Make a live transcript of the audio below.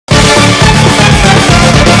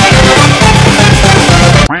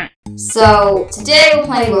So, today we're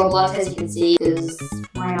playing Roblox, as you can see, because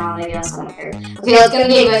why not, I guess, I don't care. Okay, let's get in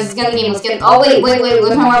the game, guys, let's get in the game, let's get- Oh, wait, wait,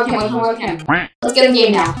 let's not work him, Let's get in the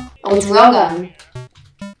game now. Oh, it's real gun.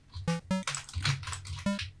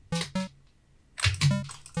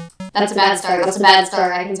 That's a bad start,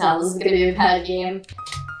 I can tell. This is gonna be a bad game.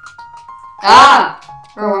 Ah!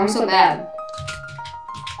 Bro, I'm so bad.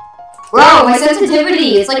 Bro, my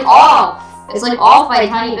sensitivity, it's like off. It's like off by a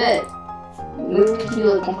tiny bit. Maybe we can do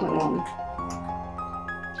like 1.1.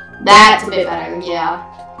 That's a bit better, yeah.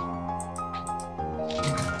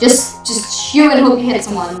 Just shoot and hope you hit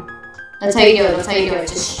someone. That's how you do it,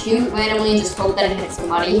 Just shoot randomly and just hope that it hits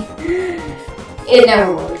somebody. It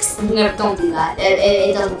never works. Don't do that.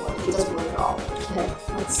 It doesn't work. It doesn't work at all. Okay,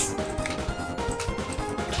 let's...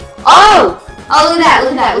 Oh! Oh, look at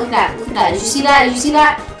that.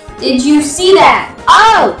 Did you see that?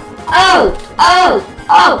 Oh!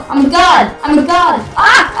 I'm a god!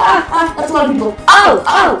 Ah! That's a lot of people. Oh!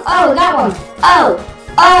 Got one. Oh!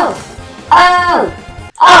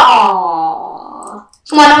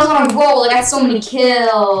 Come on, I was on a roll. I got so many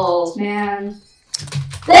kills, man.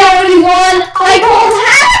 They already won! I called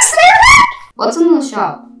hacks! What's in the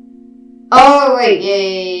shop? Oh, wait,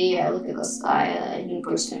 yeah. Look at this. I didn't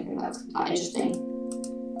purchase anything. That's not interesting.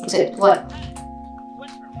 What's it? What?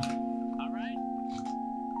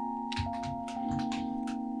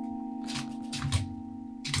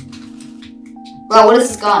 Bro, what is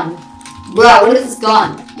this gun?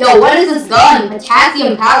 Yo, what is this gun?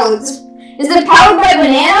 Potassium powered. Is it powered by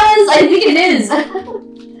bananas? I think it is. A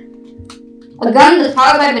gun that's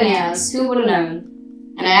powered by bananas. Who would have known?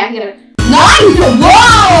 And I have to get a... 9 kills!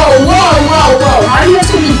 Whoa! How do you have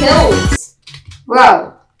so many kills?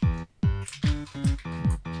 Bro.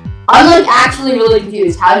 I'm like actually really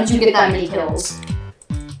confused. How did you get that many kills?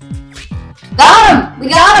 Got him! We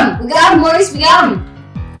got him, boys! We got him!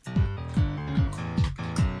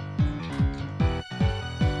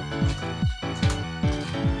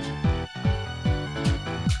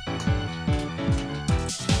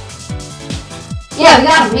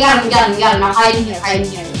 Yeah, we got him. Now hide in here.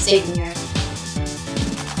 It's safe in here.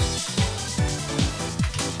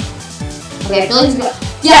 Okay, I feel like he's good.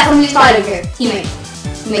 Yeah, somebody's died over here.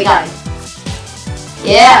 Teammate died.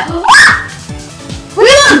 Yeah.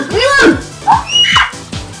 Reload!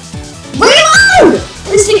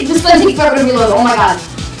 This gun takes forever to reload. Oh my god.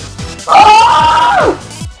 Oh!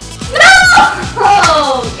 No!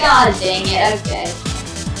 Oh, god dang it. Okay.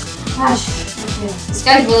 Gosh. This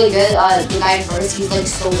guy's really good. The guy first, he's like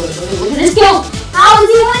so good. Look at his kill! How is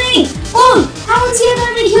he winning? Oh, how does he have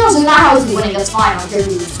that many kills? Not how is he winning, that's fine. I'm sure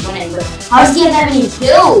he's winning, but how does he have that many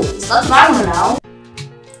kills? That's what I want to know.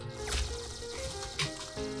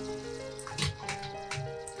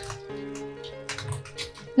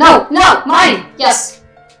 No, mine! Yes.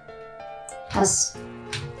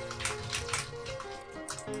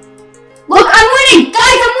 Look, I'm winning!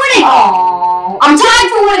 Guys, I'm winning! Aww. I'm tied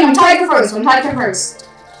for winning. I'm tied for first.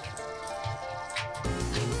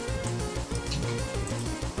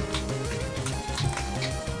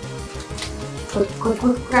 Quick.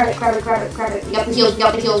 Grab it. We got the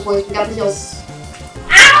heals, boys.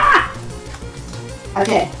 Ah!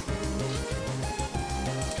 Okay.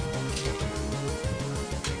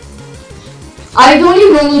 I don't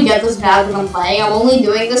even really get this bad when I'm playing. I'm only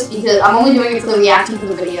doing it for the reaction to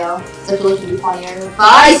the video. So I feel like it'd be funnier. But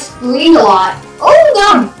I screamed a lot. Oh,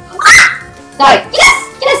 got him! Ah! Die. Yes!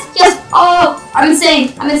 Oh, I'm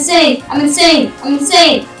insane!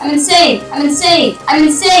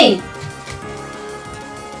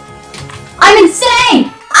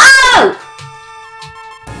 Oh!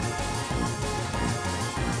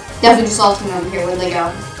 Definitely just saw someone over here. Where'd they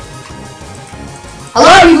go?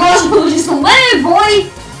 Hello, you lost your just to live, boy!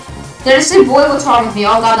 Did I say boy? What's wrong with me?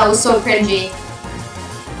 Oh god, that was so cringy.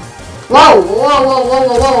 Whoa, what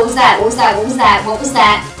was that?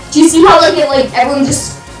 Do you see how everyone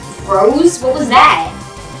just froze? What was that? I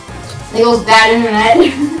think it was bad internet.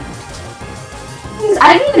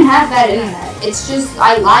 I didn't even have bad internet. It's just,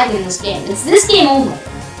 I lag in this game. It's this game only.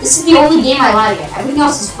 This is the only game I lag in. Everything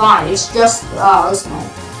else is fine. It's just, Arsenal.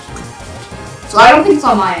 So I don't think it's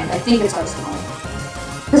on my end. I think it's Arsenal.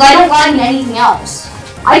 Because I don't lag in anything else.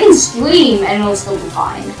 I can stream and it'll still be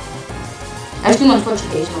fine. I stream on Twitch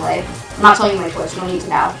occasionally. I'm not telling you my Twitch, you don't need to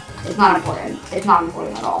know. It's not important. It's not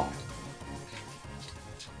important at all.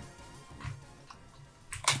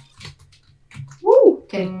 Woo!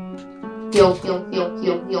 Okay. Heal.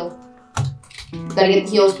 We gotta get the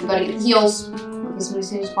heals. Okay,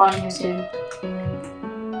 somebody's gonna spawn in here soon.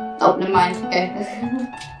 Oh, never mind. Okay.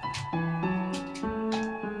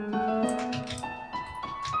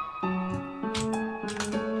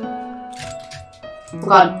 Oh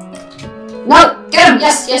god. No! Get him!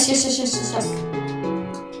 Yes, yes, yes, yes, yes, yes, yes.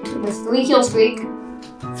 With 3 kill streak.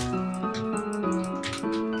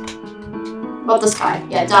 About this guy.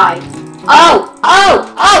 Yeah, die. Oh!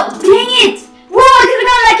 Oh! Oh! Dang it! Whoa, I could've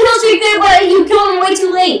gotten that kill streak there, but you killed him way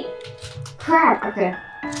too late. Crap. Okay.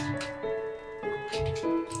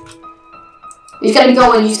 You just gotta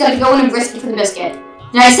go in. You just gotta go in and risk it for the biscuit.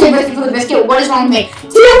 Did I say risk it for the biscuit? What is wrong with me? 2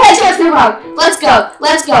 headshots in a row. Let's go.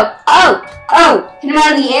 Let's go. Oh! Oh! Hit him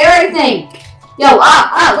out of the air, I think. Yo, where?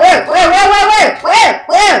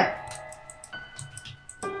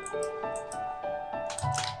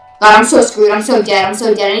 God, I'm so screwed. I'm so dead. I'm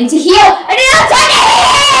so dead. I need to heal. I need to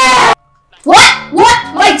heal. What?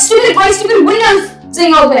 My stupid Windows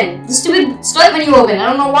thing open. The stupid start menu open. I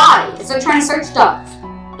don't know why. It's like trying to search stuff.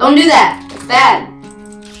 Don't do that. It's bad.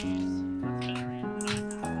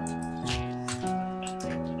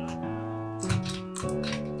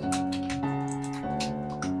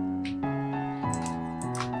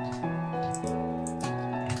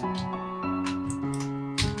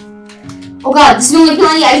 Oh god, this is the only kill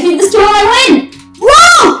I need. I think this kill I win! Bro!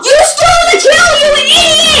 You stole the kill, you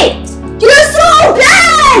idiot! You're so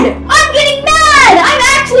bad! I'm getting mad! I'm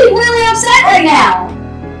actually really upset right now!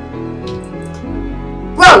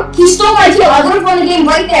 Bro, he stole my kill. I would have won the game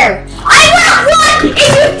right there. I would have won if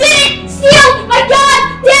you didn't steal my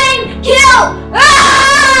goddamn kill!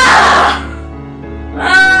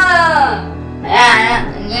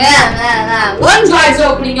 OneDrive's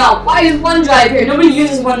opening up. Why is OneDrive here? Nobody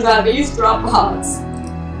uses OneDrive. I use Dropbox.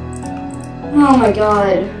 Oh my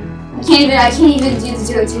god. I can't even do the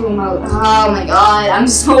 0-2 remote. Oh my god. I'm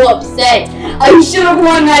so upset. I should have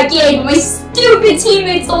won that game, but my stupid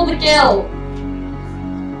teammates stole the kill.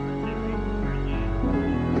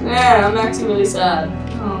 Yeah, I'm actually really sad.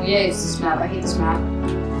 Oh yay, it's this map. I hate this map.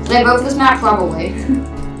 Did I vote for this map? Probably.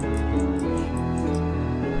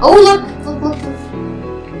 Oh look! Look.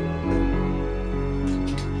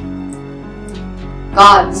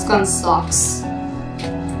 God, this gun sucks.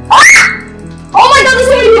 Ah! Oh my god, there's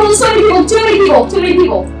so many people, too many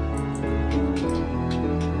people.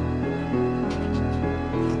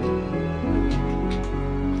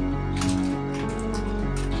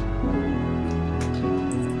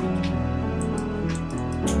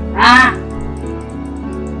 Ah!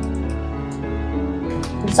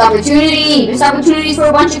 Missed opportunity for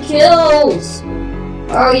a bunch of kills.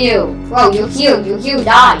 Where are you? Bro, you're here,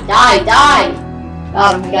 die. Got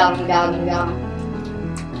him.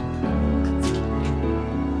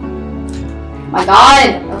 My god!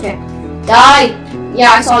 Okay. Die!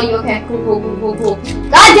 Yeah, I saw you. Okay, cool.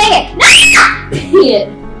 God dang it! No! Idiot.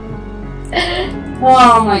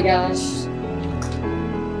 Oh my gosh.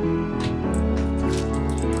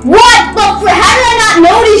 What the frick? How did I not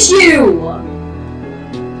notice you?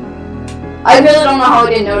 I really don't know how I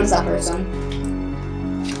didn't notice that person.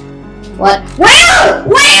 What? Where?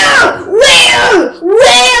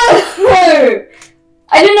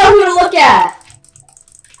 I didn't know who to look at.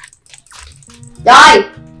 Die!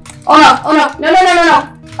 Oh no!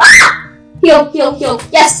 Ah! Heal!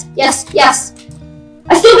 Yes!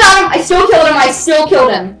 I still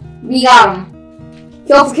killed him. We got him.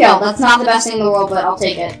 Kill for kill. That's not the best thing in the world, but I'll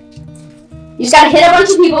take it. You just gotta hit a bunch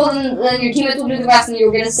of people, and then your teammates will do the rest, and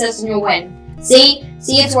you'll get assists and you'll win. See,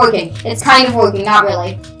 it's working. It's kind of working, not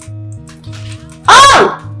really.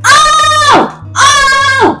 Oh!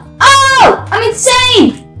 I'm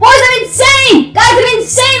insane! Boys, I'm insane! Guys, I'm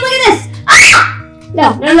insane! Look at this! Ah! No,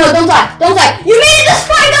 don't die! You made it this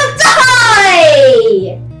far, don't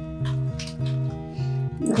die!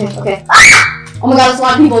 Okay. Ah! Oh my god, that's a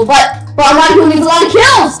lot of people, but a lot of people means a lot of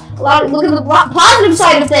kills! Look at the positive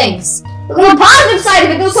side of things! Look at the positive side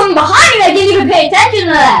of it, there's someone behind me that didn't even pay attention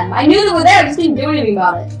to them! I knew they were there, I just didn't do anything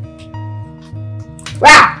about it.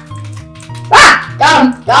 Rah! Got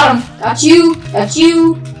him! Got you!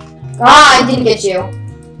 Ah, I didn't get you.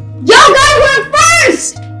 Yo,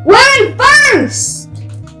 guys, we're in first!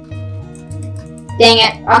 Dang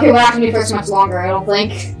it. Okay, we're not gonna be first much longer, I don't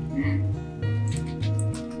think.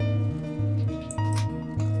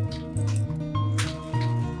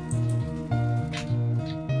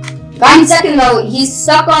 Guy in second though, he's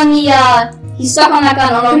stuck on that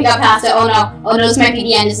gun. Oh no, he got past it. Oh no, this might be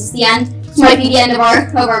the end. Is this the end? This might be the end of our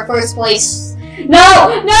first place. No!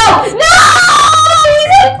 He's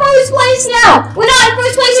in first place now! We're not in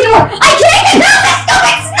first place anymore! I can't get through this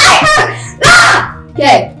stupid sniper! Ah!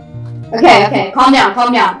 Okay, calm down.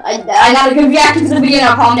 I got a good reaction to the video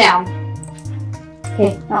now, calm down.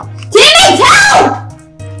 Okay, no. Teammates, help!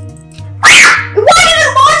 Ah! Why did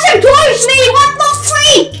it launch him towards me? What the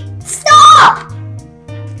freak? Stop!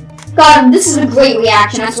 God, this is a great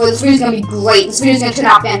reaction. I swear this video's gonna be great. This video's gonna turn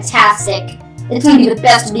out fantastic. It's gonna be the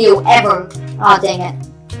best video ever. Aw, dang it.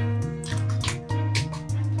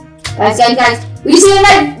 Guys. We see a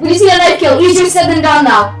knife kill. Easier said than done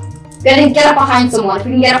now. Gotta get up behind someone. If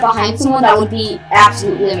we can get up behind someone, that would be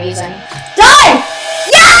absolutely amazing. Die!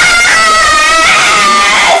 Yeah!